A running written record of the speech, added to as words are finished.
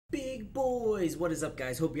Big boys, what is up,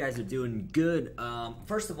 guys? Hope you guys are doing good.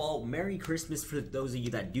 First of all, Merry Christmas for those of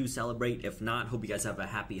you that do celebrate. If not, hope you guys have a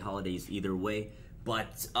happy holidays either way.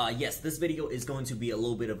 But yes, this video is going to be a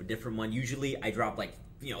little bit of a different one. Usually I drop like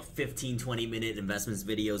 15-20 minute investments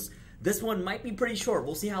videos. This one might be pretty short.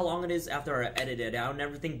 We'll see how long it is after I edit it out and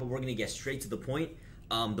everything, but we're gonna get straight to the point.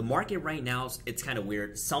 The market right now, it's kind of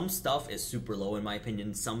weird. Some stuff is super low in my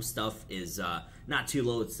opinion. Some stuff is not too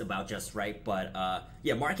low, it's about just right. But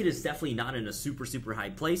yeah, market is definitely not in a super high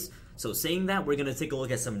place. So saying that, we're going to take a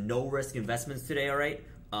look at some no-risk investments today, all right?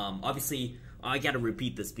 Obviously, I got to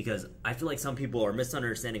repeat this because I feel like some people are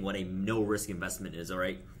misunderstanding what a no-risk investment is, all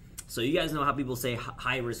right? So you guys know how people say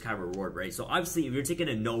high risk, high reward, right? So obviously, if you're taking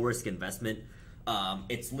a no-risk investment,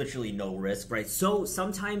 it's literally no risk, right? So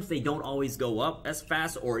sometimes they don't always go up as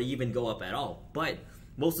fast or even go up at all. But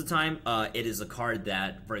most of the time, it is a card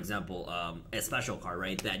that, for example, a special card,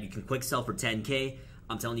 right? That you can quick sell for 10K.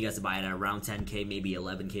 I'm telling you guys to buy it at around 10K, maybe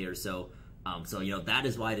 11K or so. So, that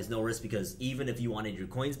is why it is no risk, because even if you wanted your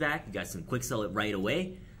coins back, you guys can quick sell it right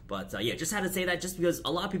away. But yeah, just had to say that just because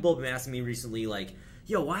a lot of people have been asking me recently, like,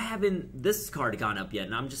 yo, why haven't this card gone up yet?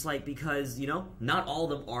 And I'm just like, because, not all of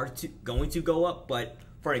them are going to go up. But,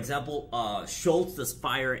 for example, Schultz, this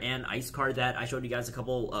fire and ice card that I showed you guys a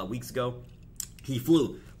couple weeks ago, he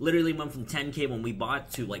flew. Literally went from 10K when we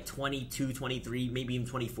bought to like 22, 23, maybe even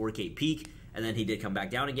 24K peak. And then he did come back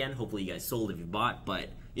down again. Hopefully you guys sold if you bought. But,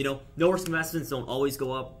 no risk investments don't always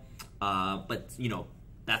go up. But,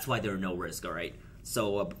 that's why they're no risk, all right?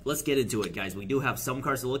 So let's get into it, guys. We do have some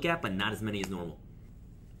cards to look at, but not as many as normal.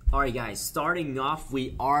 Alright guys, starting off,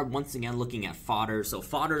 we are once again looking at fodder. So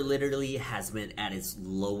fodder literally has been at its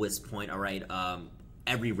lowest point, alright?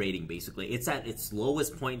 Every rating basically. It's at its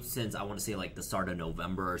lowest point since I want to say like the start of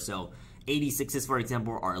November or so. 86s, for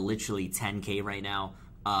example, are literally 10K right now.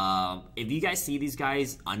 If you guys see these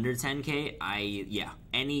guys under 10K,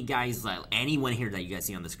 any guys, anyone here that you guys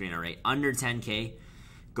see on the screen, alright, under 10K,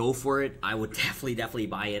 go for it. I would definitely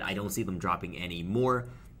buy it. I don't see them dropping any more.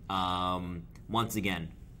 Once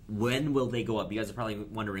again, when will they go up? You guys are probably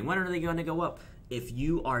wondering, when are they going to go up? If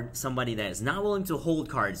you are somebody that is not willing to hold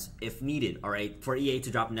cards if needed, all right, for EA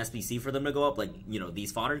to drop an SBC for them to go up, like,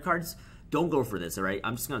 these fodder cards, don't go for this, all right?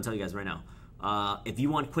 I'm just going to tell you guys right now. If you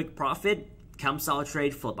want quick profit, come solid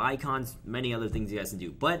trade, flip icons, many other things you guys can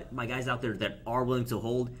do. But my guys out there that are willing to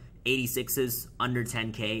hold 86s, under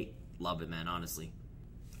 10K, love it, man, honestly.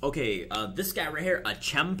 Okay, this guy right here, a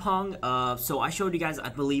Chempong. So I showed you guys, I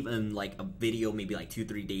believe, in like a video maybe like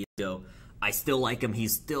 2-3 days ago. I still like him.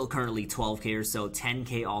 He's still currently 12K or so.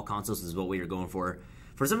 10K all consoles is what we are going for.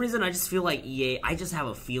 For some reason, I just feel like EA, I just have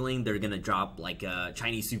a feeling they're going to drop like a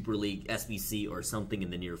Chinese Super League SBC or something in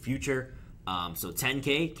the near future. So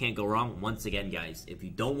 10K, can't go wrong. Once again, guys, if you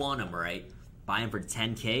don't want them, all right, buy them for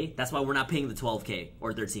 10K. That's why we're not paying the 12K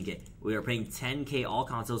or 13K. We are paying 10K all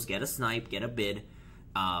consoles. Get a snipe, get a bid.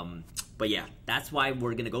 But yeah, that's why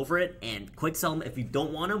we're gonna go for it and quick sell him if you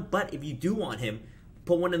don't want him. But if you do want him,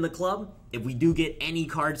 put one in the club. If we do get any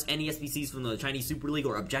cards, any SBCs from the Chinese Super League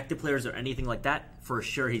or objective players or anything like that, for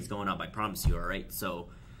sure he's going up, I promise you, alright? So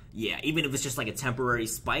yeah, even if it's just like a temporary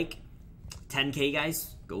spike, 10K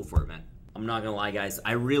guys, go for it, man. I'm not gonna lie, guys,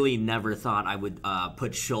 I really never thought I would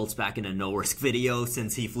put Schultz back in a no-risk video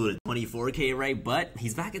since he flew to 24K, right? But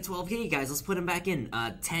he's back at 12K, guys. Let's put him back in.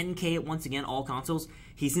 10K, once again, all consoles.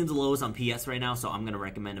 He seems the lowest on PS right now, so I'm gonna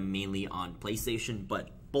recommend him mainly on PlayStation.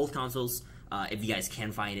 But both consoles, if you guys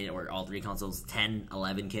can find it, or all three consoles, 10,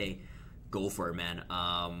 11K, go for it, man.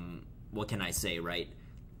 What can I say, right?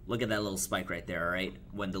 Look at that little spike right there, all right?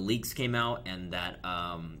 When the leaks came out and that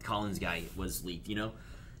Collins guy was leaked,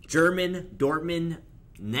 German, Dortmund,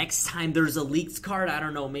 next time there's a leaked card, I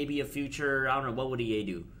don't know, maybe a future, I don't know, what would EA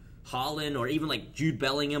do? Holland, or even like Jude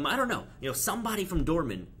Bellingham, I don't know. Somebody from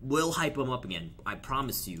Dortmund will hype him up again. I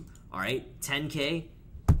promise you, alright? 10K,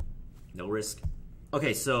 no risk.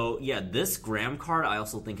 Okay, so yeah, this Graham card I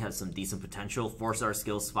also think has some decent potential. 4-star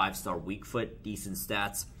skills, 5-star weak foot, decent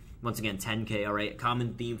stats. Once again, 10K, alright?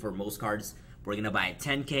 Common theme for most cards. We're going to buy at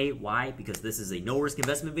 10K. Why? Because this is a no-risk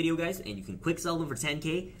investment video, guys, and you can quick sell them for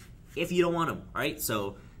 10K if you don't want them, all right?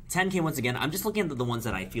 So 10K, once again, I'm just looking at the ones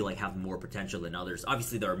that I feel like have more potential than others.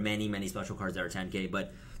 Obviously, there are many special cards that are 10K,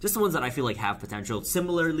 but just the ones that I feel like have potential.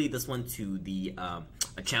 Similarly, this one to the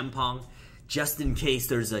a Chempong, just in case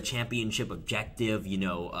there's a championship objective,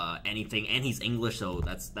 anything. And he's English, so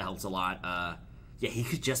that helps a lot. Yeah, he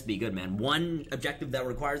could just be good, man. One objective that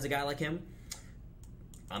requires a guy like him,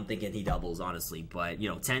 I'm thinking he doubles, honestly. But,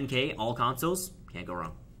 10K, all consoles, can't go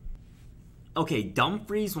wrong. Okay,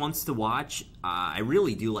 Dumfries wants to watch. I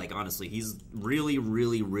really do like, honestly. He's really,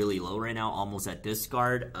 really, really low right now, almost at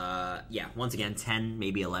discard. Yeah, once again, 10,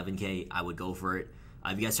 maybe 11K, I would go for it.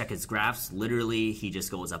 If you guys check his graphs, literally, he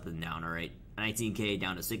just goes up and down, all right? 19K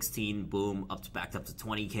down to 16, boom, back up to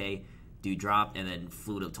 20K, do drop, and then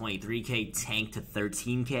flew to 23K, tank to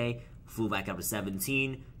 13K, flew back up to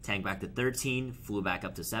 17, tank back to 13, flew back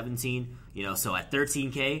up to 17. You know, so at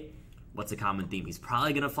 13K, what's a common theme? He's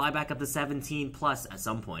probably going to fly back up to 17 plus at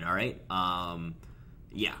some point, all right?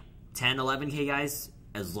 Yeah, 10, 11K, guys,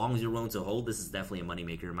 as long as you're willing to hold, this is definitely a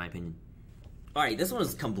moneymaker in my opinion. All right, this one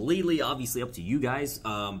is completely, obviously, up to you guys,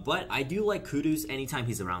 but I do like Kudus anytime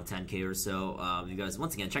he's around 10K or so. You guys,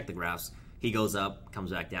 once again, check the graphs. He goes up,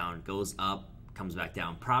 comes back down, goes up, comes back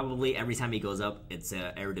down. Probably every time he goes up, it's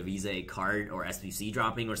a Eredivisie card or SBC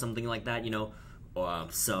dropping or something like that, you know.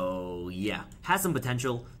 So, yeah, has some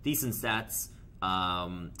potential, decent stats,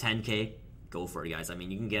 10K, go for it, guys. I mean,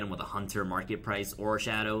 you can get him with a Hunter market price or a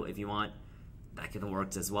Shadow if you want. That could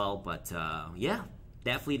work as well, but, yeah,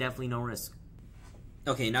 definitely no risk.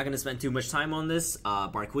 Okay, not going to spend too much time on this.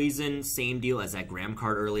 Barquizan, same deal as that Graham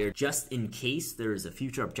card earlier. Just in case there is a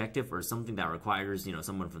future objective or something that requires, you know,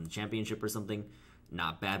 someone from the championship or something.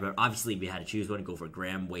 Not bad, but obviously if you had to choose one, go for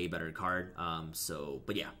Graham, way better card.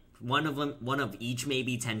 But yeah, one of each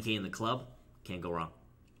maybe 10K in the club. Can't go wrong.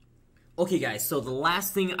 Okay, guys, so the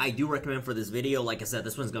last thing I do recommend for this video, like I said,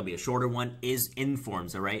 this one's going to be a shorter one, is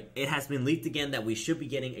informs, all right? It has been leaked again that we should be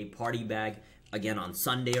getting a party bag again on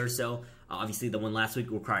Sunday or so. Obviously, the one last week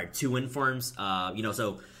required 2 informs, you know,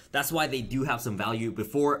 so that's why they do have some value.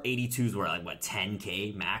 Before, 82s were like, what,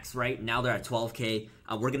 10K max, right? Now they're at 12K.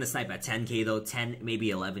 We're going to snipe at 10K, though. 10, maybe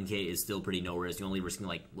 11K is still pretty no risk. You're only risking,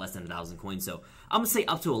 like, less than 1,000 coins. So I'm going to say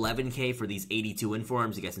up to 11K for these 82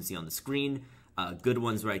 informs. You guys can see on the screen. Good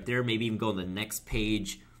ones right there. Maybe even go on the next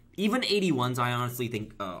page. Even 81s, I honestly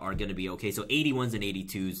think are going to be okay. So 81s and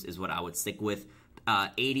 82s is what I would stick with.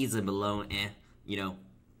 80s and below, you know,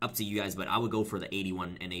 up to you guys, but I would go for the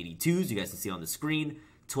 81 and 82s. You guys can see on the screen.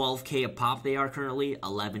 12K a pop they are currently,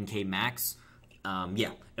 11K max.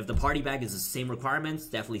 Yeah, if the party bag is the same requirements,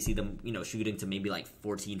 definitely see them, you know, shooting to maybe like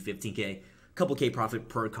 14, 15K, couple K profit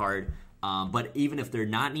per card. But even if they're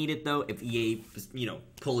not needed, though, if EA, you know,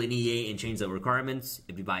 pull in EA and change the requirements,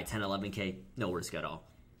 if you buy 10, 11K, no risk at all.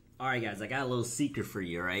 All right, guys, I got a little secret for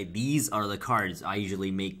you, all right? These are the cards I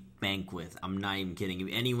usually make bank with. I'm not even kidding you.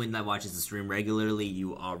 Anyone that watches the stream regularly,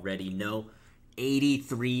 you already know.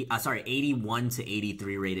 81 to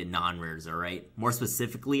 83 rated non-rares, all right? More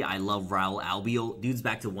specifically, I love Raul Albiol. Dude's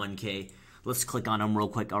back to 1K. Let's click on him real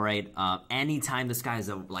quick, all right? Anytime this guy's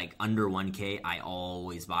like under 1K, I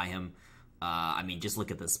always buy him. I mean, just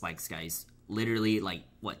look at the spikes, guys. Literally, like,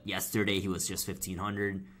 what, yesterday he was just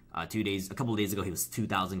 1,500. A couple of days ago, he was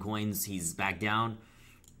 2,000 coins. He's back down.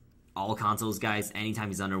 All consoles, guys, anytime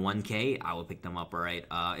he's under 1K, I will pick them up, all right?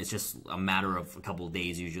 It's just a matter of a couple of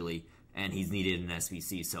days usually, and he's needed in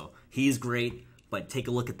SBC, so he's great, but take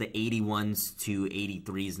a look at the 81s to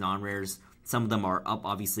 83s non-rares. Some of them are up,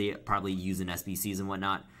 obviously, probably using SBCs and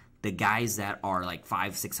whatnot. The guys that are like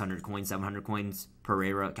 500, 600 coins, 700 coins,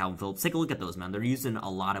 Pereira, Calvin Phillips, take a look at those, man. They're using a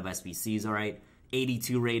lot of SBCs, all right?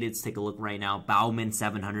 82 rated, take a look right now. Baumann,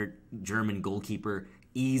 700, German goalkeeper,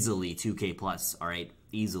 easily 2K plus, all right?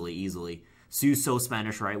 Easily. Suso,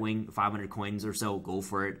 Spanish right wing, 500 coins or so, go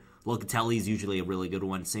for it. Locatelli is usually a really good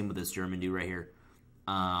one. Same with this German dude right here.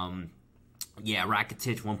 Yeah,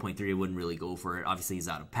 Rakitic, 1.3, I wouldn't really go for it. Obviously, he's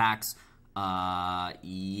out of packs.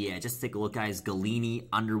 Yeah, just take a look, guys. Galini,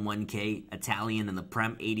 under 1K. Italian in the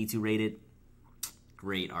Prem, 82 rated.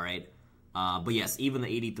 Great, all right. But yes, even the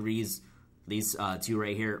 83s, these two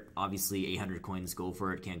right here, obviously 800 coins, go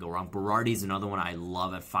for it. Can't go wrong. Berardi's another one I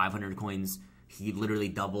love at 500 coins. He literally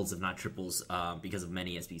doubles, if not triples, because of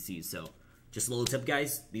many SBCs. So, just a little tip,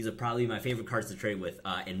 guys. These are probably my favorite cards to trade with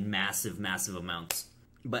in massive amounts.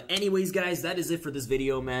 But anyways, guys, that is it for this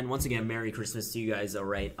video, man. Once again, Merry Christmas to you guys, all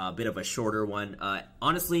right? A bit of a shorter one.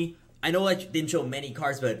 Honestly, I know I didn't show many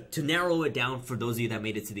cards, but to narrow it down for those of you that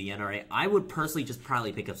made it to the end, all right, I would personally just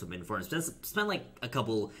probably pick up some informs. Spend like a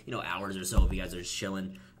couple, you know, hours or so if you guys are just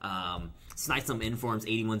chilling. Snipe some informs,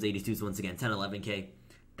 81s, 82s, once again, 10, 11K.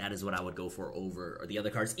 That is what I would go for over the other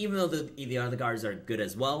cards. Even though the other cards are good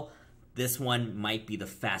as well, this one might be the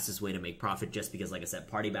fastest way to make profit just because, like I said,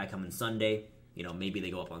 party bag coming Sunday. You know, maybe they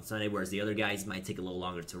go up on Sunday, whereas the other guys might take a little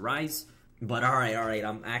longer to rise. But all right,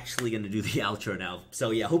 I'm actually going to do the outro now. So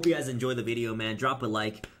yeah, hope you guys enjoy the video, man. Drop a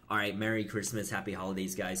like. All right, Merry Christmas, Happy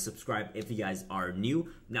Holidays, guys. Subscribe if you guys are new.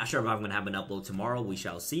 Not sure if I'm going to have an upload tomorrow. We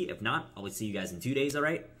shall see. If not, I will see you guys in 2 days, all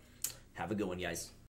right? Have a good one, guys.